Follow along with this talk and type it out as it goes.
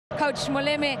Coach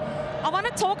Moleme. I want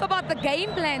to talk about the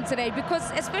game plan today because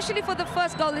especially for the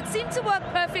first goal, it seemed to work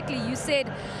perfectly. You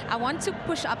said, I want to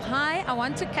push up high. I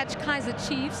want to catch Kaizer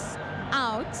Chiefs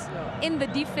out in the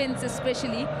defense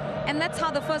especially. And that's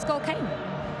how the first goal came.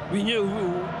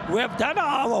 We have done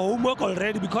our homework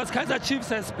already because Kaizer Chiefs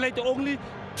has played only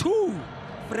 2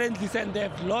 friendlies and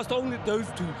they've lost only those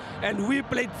 2. And we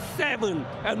played 7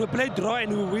 and we played draw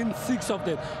and we win 6 of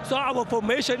them. So our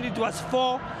formation, it was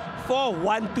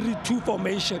 4-1-3-2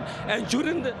 formation. And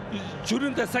during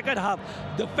the second half,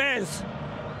 the fans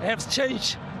have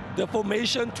changed the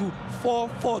formation to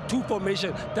 4-4-2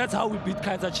 formation. That's how we beat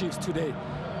Kaizer Chiefs today.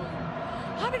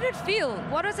 How did it feel?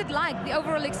 What was it like, the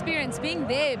overall experience, being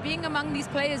there, being among these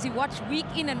players you watch week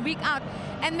in and week out,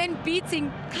 and then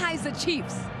beating Kaizer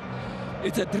Chiefs?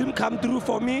 It's a dream come true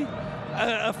for me.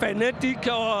 A fanatic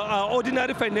or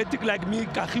ordinary fanatic like me,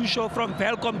 Kaizer from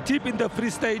Velkom, deep in the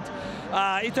Free State.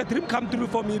 It's a dream come true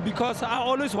for me because I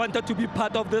always wanted to be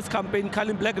part of this campaign,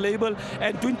 Calling Black Label,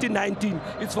 and 2019.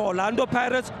 It's for Orlando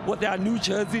Pirates with their new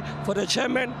jersey, for the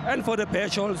chairman and for the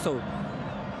badge also.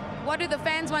 What do the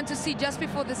fans want to see just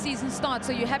before the season starts?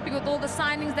 Are you happy with all the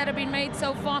signings that have been made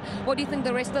so far? What do you think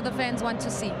the rest of the fans want to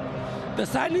see? The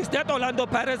signings that Orlando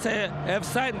Pirates have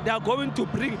signed, they are going to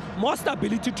bring more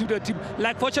stability to the team.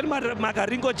 Like Fortune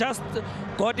Magaringo just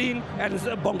got in, and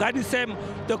Bongani Sam,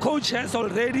 the coach has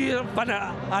already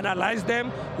analyzed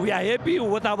them. We are happy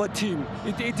with our team.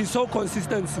 It is so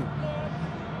consistency.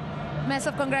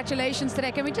 Massive congratulations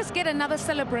today. Can we just get another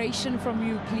celebration from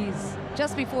you, please?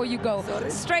 Just before you go. Sorry?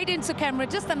 Straight into camera,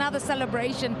 just another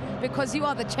celebration because you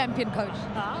are the champion, coach.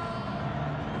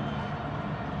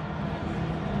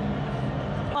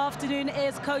 Afternoon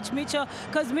is Coach Micho.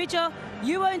 Because Micho,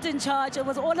 you weren't in charge. It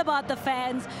was all about the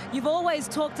fans. You've always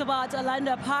talked about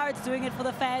Orlando Pirates doing it for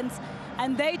the fans,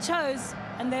 and they chose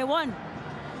and they won.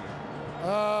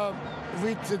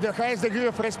 With the highest degree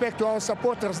of respect to our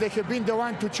supporters, they have been the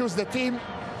one to choose the team.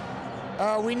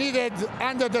 We needed,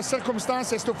 under the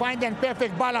circumstances, to find a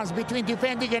perfect balance between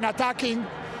defending and attacking.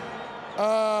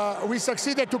 We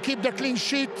succeeded to keep the clean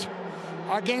sheet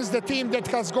against the team that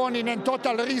has gone in a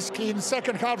total risk in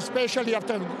second half, especially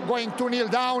after going 2-0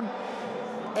 down.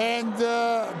 And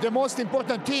the most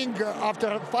important thing,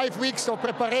 after 5 weeks of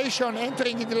preparation,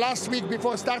 entering in the last week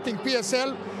before starting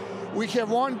PSL, we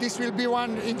have won. This will be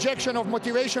one injection of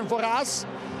motivation for us.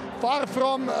 Far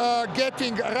from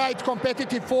getting right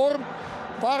competitive form,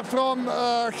 far from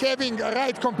having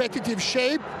right competitive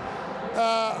shape,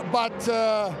 but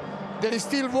there is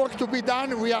still work to be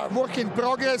done. We are work in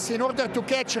progress in order to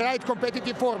catch right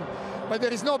competitive form. But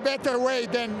there is no better way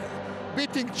than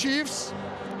beating Chiefs,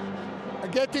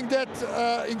 getting that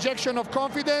injection of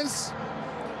confidence,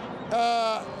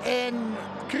 and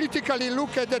critically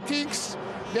look at the things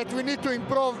that we need to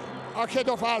improve ahead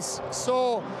of us.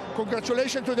 So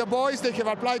congratulations to the boys, they have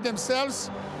applied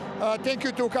themselves. Thank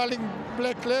you to Calling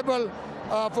Black Label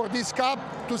for this cup,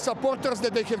 to supporters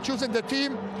that they have chosen the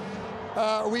team.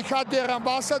 We had their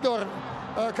ambassador,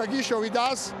 Kaizer, with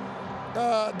us,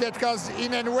 that has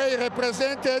in a way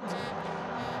represented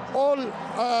all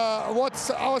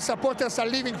what our supporters are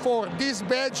living for, this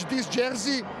badge, this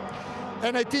jersey,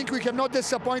 and I think we have not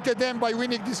disappointed them by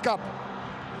winning this cup.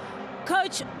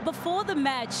 Coach, before the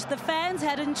match, the fans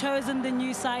hadn't chosen the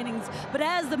new signings, but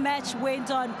as the match went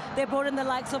on, they brought in the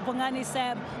likes of Bongani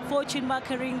Sam, Fortune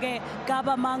Makaringe,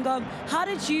 Gaba Mango. How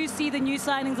did you see the new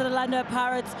signings of the Orlando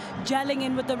Pirates gelling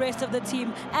in with the rest of the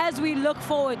team as we look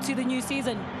forward to the new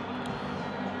season?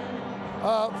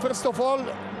 First of all,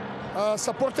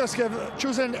 supporters have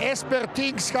chosen as per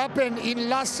things happened in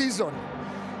last season,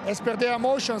 as per their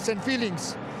emotions and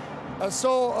feelings.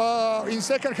 So in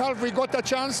second half, we got a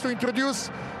chance to introduce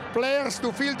players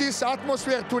to feel this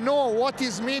atmosphere, to know what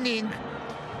is meaning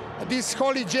this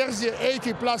holy jersey,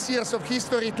 80 plus years of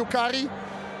history to carry.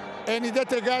 And in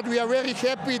that regard, we are very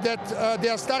happy that they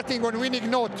are starting on winning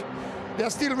note. They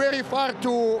are still very far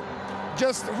to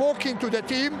just walk into the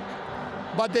team,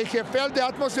 but they have felt the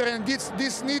atmosphere, and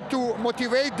this need to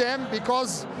motivate them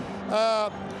because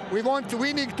we want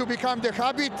winning to become the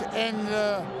habit, and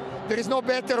there is no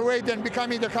better way than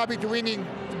becoming the habit winning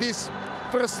this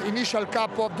first initial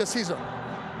cup of the season.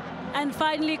 And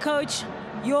finally, Coach,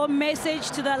 your message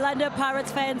to the Orlando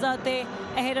Pirates fans out there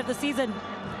ahead of the season.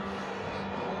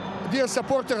 Dear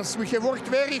supporters, we have worked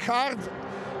very hard.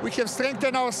 We have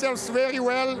strengthened ourselves very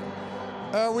well.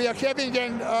 We are having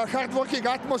a hard-working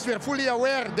atmosphere, fully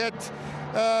aware that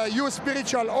you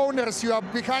spiritual owners, you are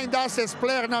behind us as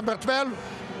player number 12.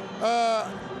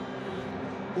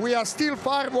 We are still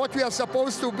far what we are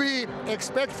supposed to be.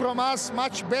 Expect from us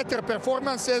much better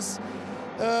performances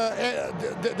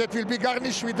that will be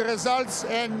garnished with results,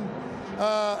 and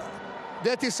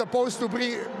that is supposed to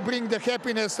bring the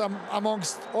happiness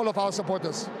amongst all of our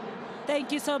supporters.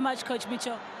 Thank you so much, Coach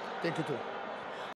Mitchell. Thank you too.